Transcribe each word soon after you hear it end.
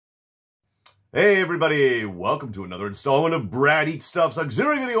Hey everybody, welcome to another installment of Brad Eats Stuff's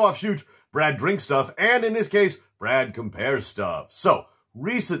auxiliary video offshoot, Brad Drinks Stuff, and in this case, Brad Compares Stuff. So,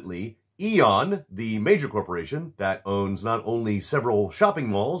 recently, Aeon, the major corporation that owns not only several shopping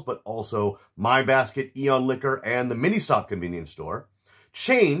malls, but also My Basket, Aeon Liquor, and the Mini Stop convenience store,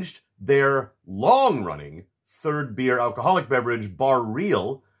 changed their long-running third beer alcoholic beverage,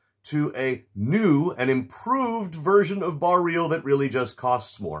 Barreal, to a new and improved version of Barreal that really just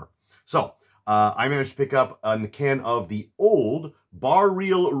costs more. So, I managed to pick up a can of the old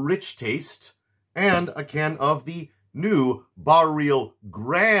Barreal Rich Taste and a can of the new Barreal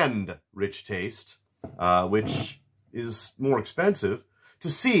Grand Rich Taste, which is more expensive, to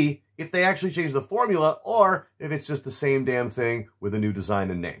see if they actually changed the formula or if it's just the same damn thing with a new design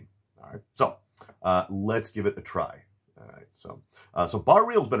and name. All right, so let's give it a try. All right, so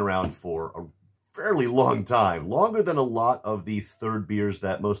Barreal's been around for a fairly long time, longer than a lot of the third beers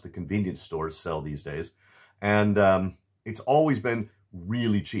that most of the convenience stores sell these days. And it's always been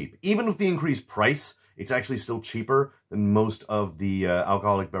really cheap. Even with the increased price, it's actually still cheaper than most of the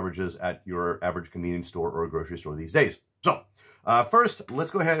alcoholic beverages at your average convenience store or grocery store these days. So, first,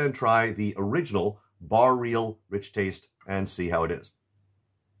 let's go ahead and try the original Barreal Rich Taste and see how it is.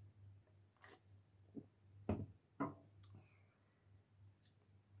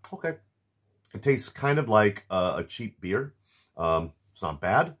 Okay. It tastes kind of like a cheap beer. It's not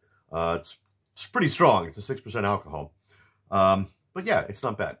bad. It's pretty strong. It's a 6% alcohol. But yeah, it's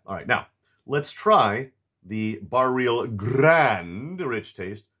not bad. All right, now, let's try the Barreal Grand Rich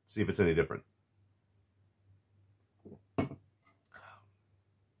Taste, see if it's any different.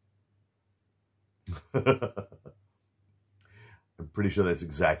 I'm pretty sure that's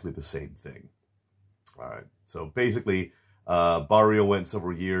exactly the same thing. All right, so basically, Barreal went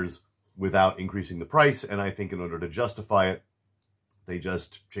several years without increasing the price, and I think in order to justify it, they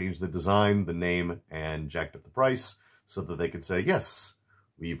just changed the design, the name, and jacked up the price so that they could say, yes,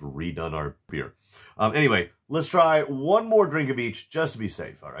 we've redone our beer. Anyway, let's try one more drink of each just to be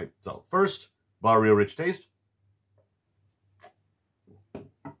safe, all right? So first, Barreal Rich Taste. I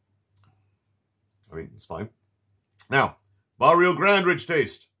mean, it's fine. Now, Barreal Grand Rich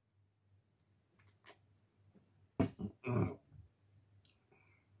Taste.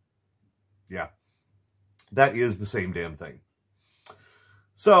 Yeah, that is the same damn thing.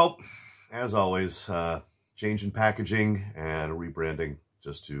 So, as always, change in packaging and rebranding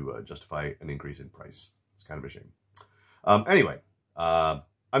just to justify an increase in price. It's kind of a shame. Anyway, I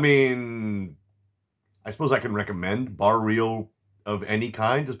mean, I suppose I can recommend Barreal of any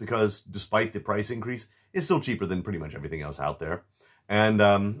kind just because despite the price increase, it's still cheaper than pretty much everything else out there. And,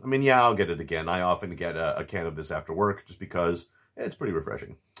 I mean, yeah, I'll get it again. I often get a can of this after work just because it's pretty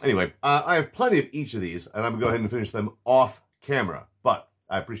refreshing. Anyway, I have plenty of each of these, and I'm going to go ahead and finish them off camera. But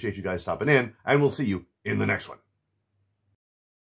I appreciate you guys stopping in, and we'll see you in the next one.